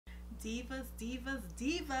Divas, divas,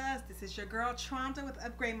 divas. This is your girl Tronda with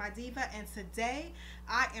Upgrade My Diva, and today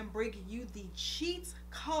I am bringing you the cheat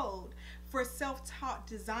code for self-taught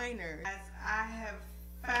designers. As I have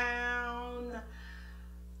found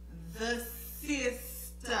the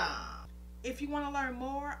system. If you want to learn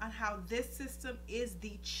more on how this system is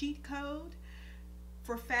the cheat code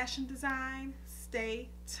for fashion design, stay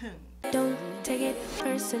tuned. Don't take it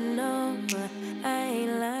personal, I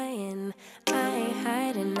ain't lying, I ain't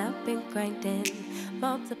hiding, I've been grinding,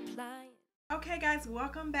 multiplying. Okay guys,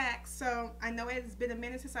 welcome back. So I know it's been a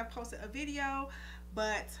minute since I posted a video,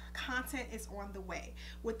 but content is on the way.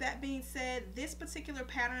 With that being said, this particular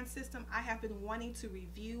pattern system I have been wanting to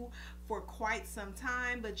review for quite some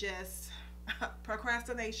time, but just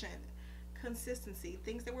procrastination, consistency,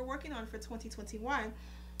 things that we're working on for 2021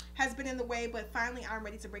 has been in the way, but finally I'm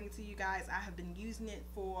ready to bring it to you guys. I have been using it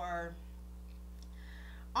for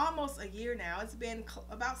almost a year now. It's been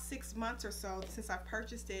about 6 months or so since I've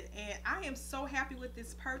purchased it, and I am so happy with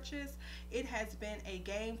this purchase. It has been a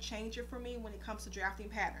game changer for me when it comes to drafting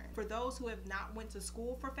patterns. For those who have not went to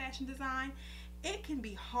school for fashion design, it can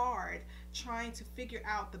be hard trying to figure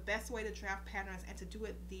out the best way to draft patterns and to do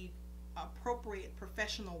it the appropriate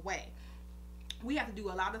professional way. We have to do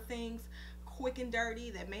a lot of things quick and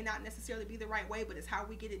dirty that may not necessarily be the right way, but it's how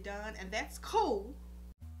we get it done, and that's cool.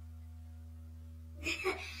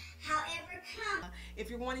 If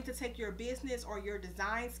you're wanting to take your business or your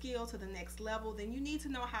design skill to the next level, then you need to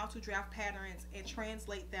know how to draft patterns and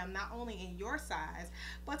translate them not only in your size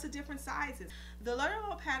but to different sizes. The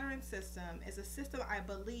Lutterloh Pattern System is a system, I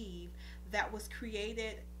believe, that was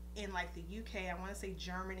created in like the UK, I want to say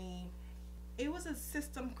Germany. It was a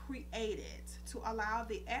system created to allow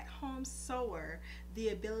the at-home sewer the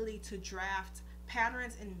ability to draft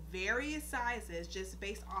patterns in various sizes just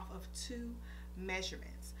based off of 2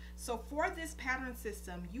 measurements. So for this pattern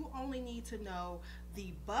system, you only need to know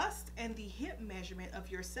the bust and the hip measurement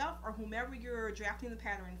of yourself or whomever you're drafting the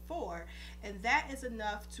pattern for, and that is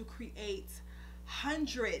enough to create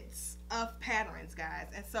hundreds of patterns, guys.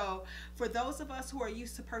 And so for those of us who are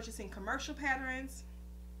used to purchasing commercial patterns,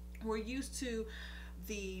 we're used to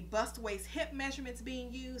the bust, waist, hip measurements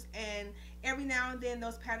being used, and every now and then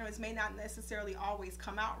those patterns may not necessarily always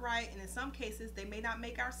come out right, and in some cases they may not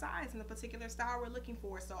make our size in the particular style we're looking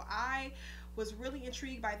for. So I was really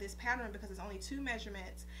intrigued by this pattern because it's only 2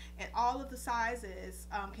 measurements and all of the sizes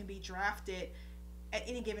can be drafted at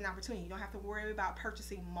any given opportunity. You don't have to worry about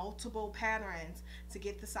purchasing multiple patterns to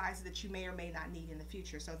get the sizes that you may or may not need in the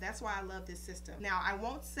future. So that's why I love this system. Now, I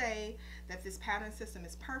won't say that this pattern system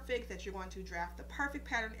is perfect, that you're going to draft the perfect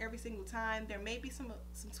pattern every single time. There may be some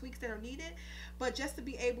tweaks that are needed, but just to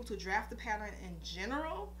be able to draft the pattern in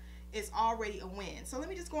general is already a win. So let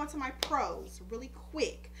me just go into my pros really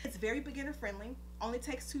quick. It's very beginner friendly, only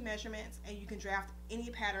takes 2 measurements, and you can draft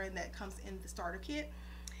any pattern that comes in the starter kit.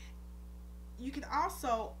 You can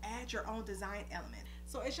also add your own design element.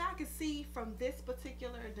 So as y'all can see from this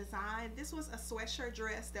particular design, this was a sweatshirt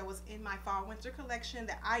dress that was in my fall winter collection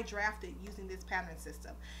that I drafted using this pattern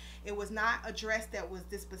system. It was not a dress that was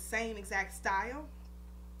the same exact style.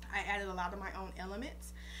 I added a lot of my own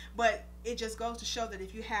elements, but it just goes to show that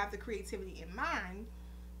if you have the creativity in mind,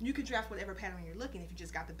 you can draft whatever pattern you're looking if you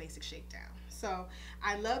just got the basic shape down. So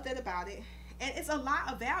I love that about it, and it's a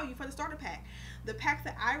lot of value for the starter pack. The pack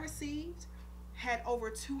that I received had over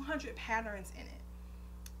 200 patterns in it,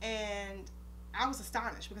 and I was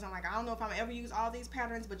astonished because I'm like, I don't know if I'm ever use all these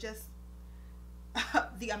patterns, but just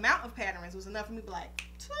the amount of patterns was enough for me to be like,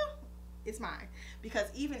 it's mine. Because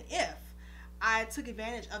even if I took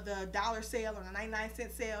advantage of the $1 sale or the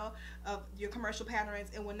 99-cent sale of your commercial patterns,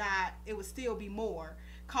 it would still be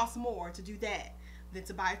cost more to do that than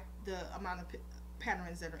to buy the amount of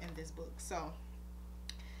patterns that are in this book. So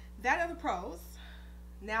that are the pros.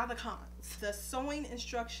 Now the cons. The sewing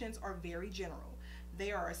instructions are very general.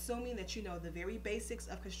 They are assuming that you know the very basics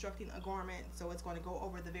of constructing a garment, so it's going to go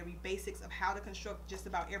over the very basics of how to construct just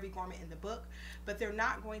about every garment in the book, but they're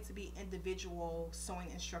not going to be individual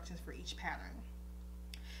sewing instructions for each pattern.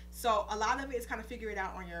 So a lot of it is kind of figure it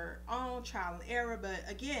out on your own, trial and error. But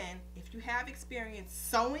again, if you have experience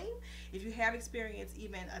sewing, if you have experience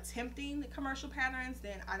even attempting commercial patterns,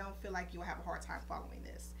 then I don't feel like you'll have a hard time following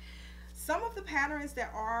this. Some of the patterns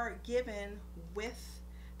that are given with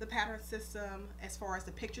the pattern system, as far as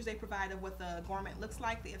the pictures they provide of what the garment looks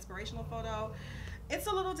like, the inspirational photo, it's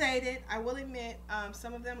a little dated, I will admit.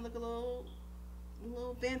 Some of them look a little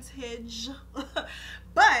vintage.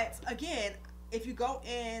 But again, if you go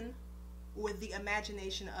in with the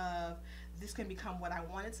imagination of this can become what I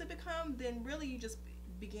want it to become, then really you just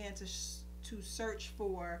begin to search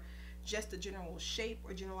for just the general shape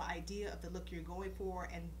or general idea of the look you're going for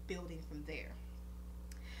and building from there.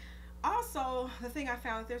 Also, the thing I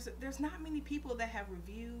found, there's not many people that have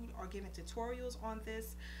reviewed or given tutorials on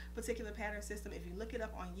this particular pattern system. If you look it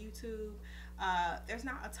up on YouTube, there's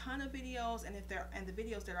not a ton of videos, and the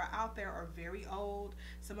videos that are out there are very old.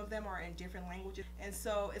 Some of them are in different languages, and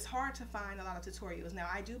so it's hard to find a lot of tutorials. Now,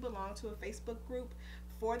 I do belong to a Facebook group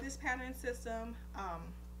for this pattern system.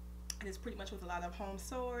 And it's pretty much with a lot of home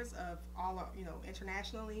sewers of all,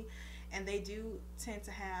 internationally, and they do tend to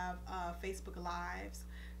have Facebook Lives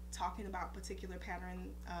talking about particular pattern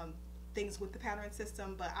things with the pattern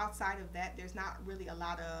system. But outside of that, there's not really a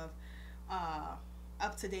lot of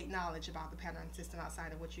up-to-date knowledge about the pattern system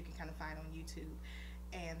outside of what you can kind of find on YouTube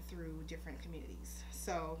and through different communities.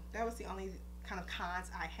 So that was the only kind of cons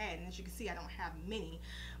I had, and as you can see, I don't have many,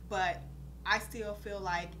 but I still feel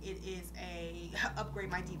like it is a upgrade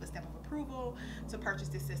my diva stamp of approval to purchase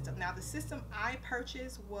this system. Now, the system I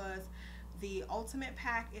purchased was the Ultimate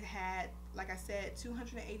Pack. It had, like I said,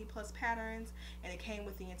 280 plus patterns, and it came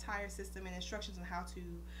with the entire system and instructions on how to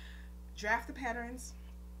draft the patterns.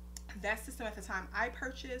 That system at the time I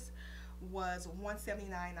purchased was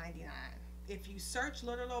 $179.99. If you search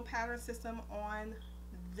Lutterloh Pattern System on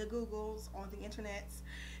the Googles, on the internets,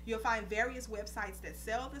 you'll find various websites that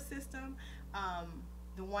sell the system.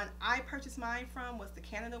 The one I purchased mine from was the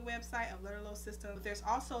Canada website of Lutterloh System. There's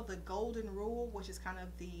also the Golden Rule, which is kind of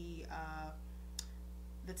the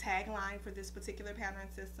tagline for this particular pattern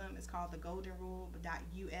system. It's called the Golden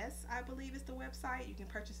Rule.us, I believe is the website. You can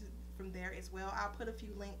purchase it from there as well. I'll put a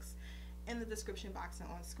few links in the description box and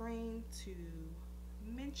on screen to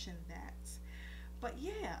mention that. But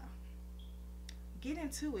yeah, get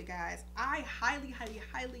into it, guys. I highly, highly,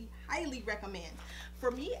 highly, highly recommend.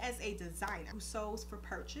 For me as a designer who sews for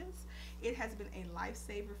purchase, it has been a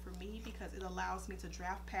lifesaver for me because it allows me to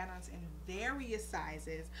draft patterns in various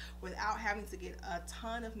sizes without having to get a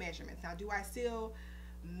ton of measurements. Now, do I still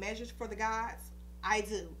measure for the guides? I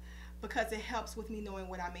do, because it helps with me knowing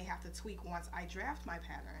what I may have to tweak once I draft my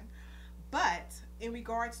pattern. But in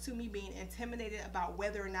regards to me being intimidated about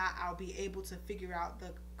whether or not I'll be able to figure out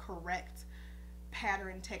the correct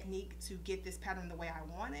pattern technique to get this pattern the way I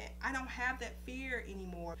want it, I don't have that fear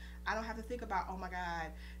anymore. I don't have to think about, oh my God,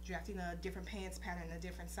 drafting a different pants pattern in a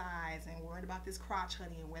different size and worried about this crotch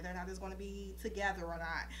hoodie and whether or not it's going to be together or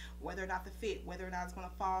not, whether or not the fit, whether or not it's going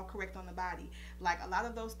to fall correct on the body. Like, a lot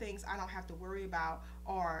of those things I don't have to worry about,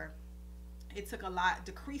 or it took a lot,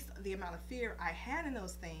 decreased the amount of fear I had in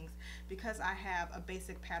those things because I have a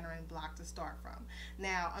basic pattern block to start from.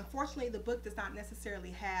 Now, unfortunately, the book does not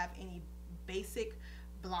necessarily have any basic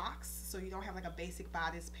blocks, so you don't have like a basic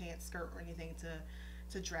bodice, pants, skirt, or anything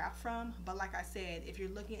to draft from. But like I said, if you're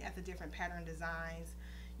looking at the different pattern designs,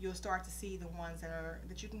 you'll start to see the ones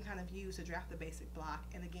that you can kind of use to draft the basic block,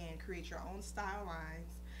 and again, create your own style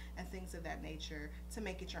lines and things of that nature to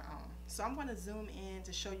make it your own. So I'm going to zoom in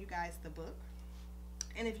to show you guys the book.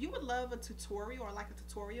 And if you would love a tutorial or like a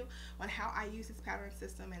tutorial on how I use this pattern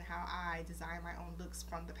system and how I design my own looks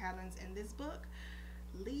from the patterns in this book,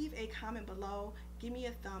 leave a comment below, give me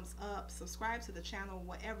a thumbs up, subscribe to the channel,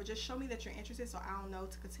 whatever. Just show me that you're interested so I'll know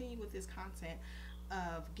to continue with this content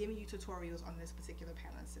of giving you tutorials on this particular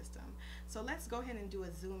pattern system. So let's go ahead and do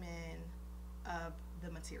a zoom in of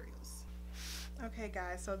the materials. Okay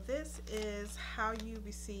guys, so this is how you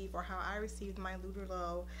receive, or how I received, my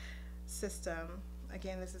Lutterloh system.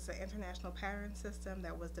 Again, this is an international pattern system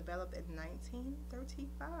that was developed in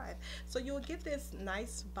 1935. So you'll get this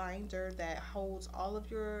nice binder that holds all of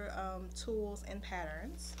your tools and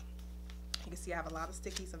patterns. You can see I have a lot of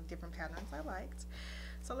stickies of different patterns I liked.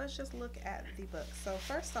 So let's just look at the book. So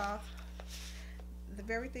first off, the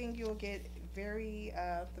very thing you'll get,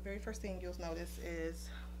 the very first thing you'll notice is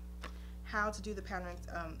how to do the pattern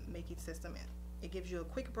making system. It gives you a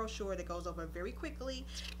quick brochure that goes over very quickly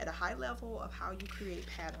at a high level of how you create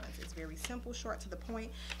patterns. It's very simple, short, to the point.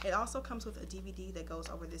 It also comes with a DVD that goes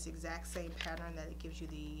over this exact same pattern that it gives you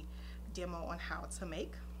the demo on how to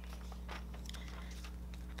make.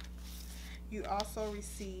 You also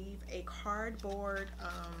receive a cardboard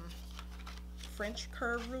French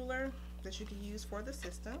curve ruler that you can use for the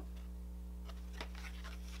system.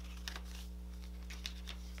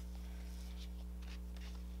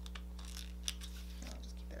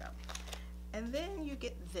 And then you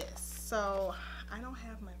get this. So I don't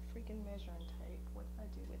have my freaking measuring tape. What did I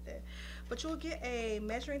do with it? But you'll get a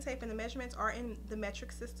measuring tape, and the measurements are in the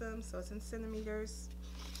metric system, so it's in centimeters.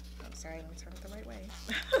 I'm sorry, let me turn it the right way.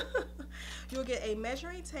 You'll get a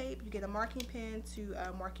measuring tape, you get a marking pen to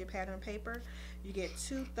mark your pattern paper, you get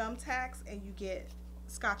 2 thumbtacks, and you get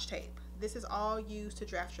Scotch tape. this is all used to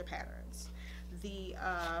draft your patterns. The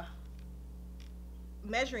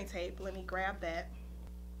measuring tape, let me grab that.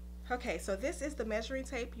 Okay, so this is the measuring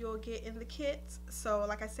tape you'll get in the kit. So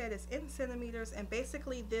like I said, it's in centimeters, and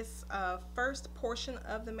basically this first portion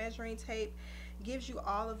of the measuring tape gives you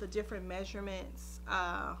all of the different measurements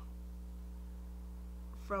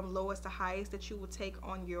from lowest to highest that you will take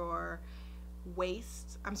on your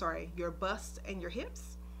waist, your bust and your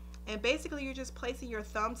hips. And basically you're just placing your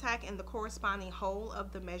thumbtack in the corresponding hole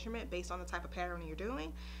of the measurement based on the type of pattern you're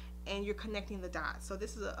doing, and you're connecting the dots. So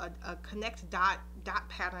this is a connect dot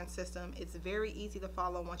pattern system. It's very easy to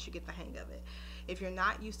follow once you get the hang of it. If you're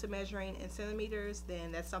not used to measuring in centimeters,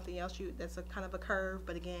 then that's something else, that's a kind of a curve,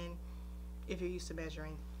 but again, if you're used to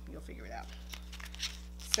measuring, you'll figure it out.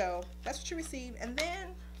 So that's what you receive, and then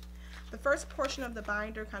the first portion of the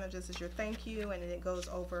binder kind of just is your thank you, and then it goes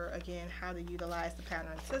over again how to utilize the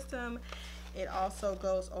pattern system. It also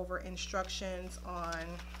goes over instructions on,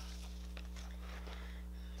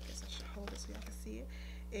 hold it so y'all can see it.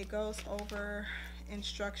 It goes over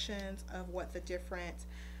instructions of what the different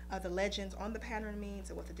the legends on the pattern means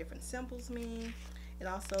and what the different symbols mean. It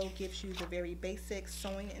also gives you the very basic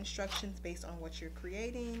sewing instructions based on what you're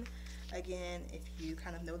creating. Again, if you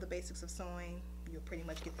kind of know the basics of sewing, you'll pretty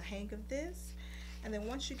much get the hang of this. And then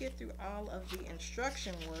once you get through all of the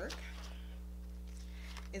instruction work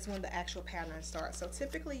is when the actual pattern starts. So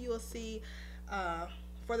typically you'll see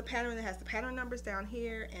for the pattern, it has the pattern numbers down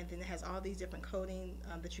here, and then it has all these different coding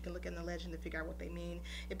that you can look in the legend to figure out what they mean.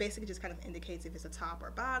 It basically just kind of indicates if it's a top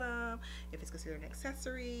or bottom, if it's considered an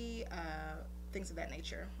accessory, things of that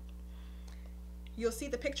nature. You'll see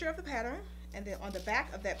the picture of the pattern, and then on the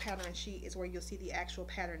back of that pattern sheet is where you'll see the actual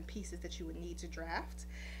pattern pieces that you would need to draft.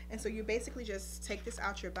 And so you basically just take this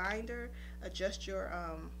out your binder, adjust your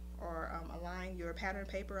align your pattern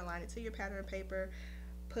paper, align it to your pattern paper,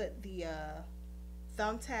 put the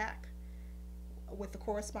thumbtack with the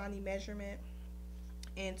corresponding measurement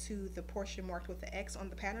into the portion marked with the X on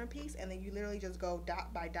the pattern piece, and then you literally just go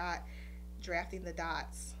dot by dot drafting the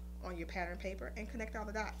dots on your pattern paper and connect all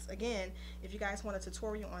the dots. Again, if you guys want a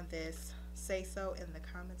tutorial on this, say so in the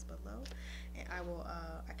comments below, and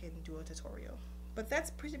I can do a tutorial. But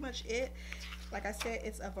that's pretty much it. Like I said,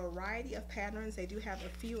 it's a variety of patterns. They do have a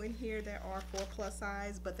few in here that are for plus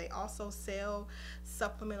size, but they also sell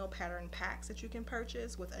supplemental pattern packs that you can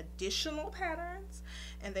purchase with additional patterns,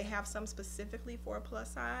 and they have some specifically for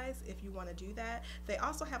plus size if you want to do that. They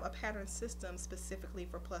also have a pattern system specifically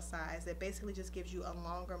for plus size that basically just gives you a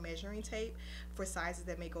longer measuring tape for sizes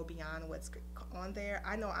that may go beyond what's on there.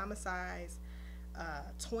 I know I'm a size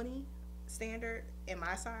 20 standard, and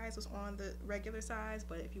my size was on the regular size,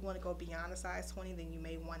 but if you want to go beyond a size 20, then you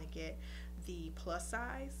may want to get the plus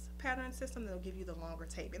size pattern system that'll give you the longer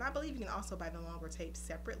tape. And I believe you can also buy the longer tape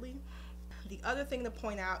separately. The other thing to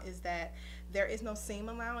point out is that there is no seam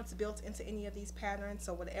allowance built into any of these patterns,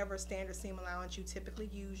 so whatever standard seam allowance you typically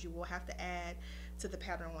use, you will have to add to the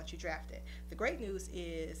pattern once you draft it. The great news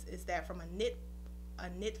is that from a knit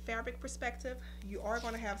fabric perspective, you are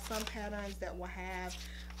going to have some patterns that will have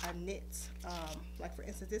a knit, like for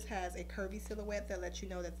instance, this has a curvy silhouette that lets you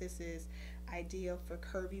know that this is ideal for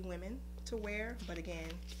curvy women to wear, but again,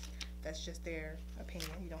 that's just their opinion,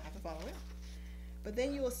 you don't have to follow it. But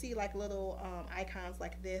then you will see like little icons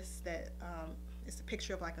like this that it's a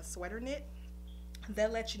picture of like a sweater knit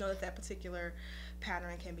that lets you know that that particular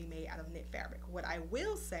pattern can be made out of knit fabric. What I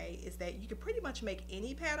will say is that you can pretty much make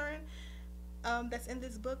any pattern that's in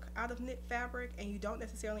this book out of knit fabric, and you don't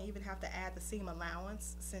necessarily even have to add the seam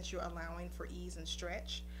allowance since you're allowing for ease and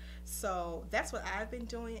stretch. So that's what I've been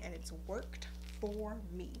doing, and it's worked for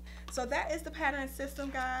me. So that is the pattern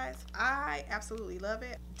system, guys. I absolutely love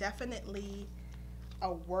it. Definitely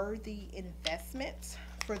a worthy investment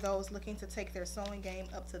for those looking to take their sewing game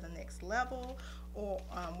up to the next level, or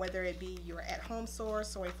whether it be you're at home sewer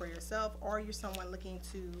sewing for yourself, or you're someone looking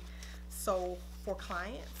to sew for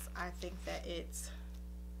clients. I think that it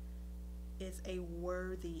is a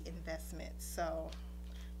worthy investment. So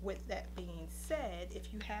with that being said,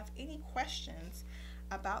 if you have any questions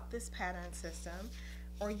about this pattern system,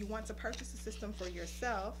 or you want to purchase a system for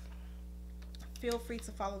yourself, feel free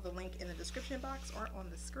to follow the link in the description box or on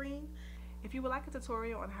the screen. If you would like a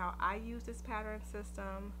tutorial on how I use this pattern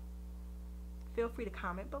system, feel free to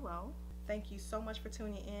comment below. Thank you so much for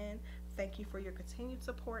tuning in. Thank you for your continued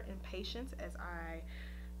support and patience as I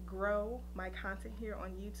grow my content here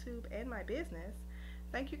on YouTube and my business.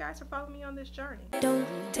 Thank you guys for following me on this journey. Don't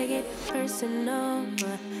take it personal,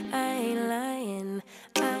 I ain't lying.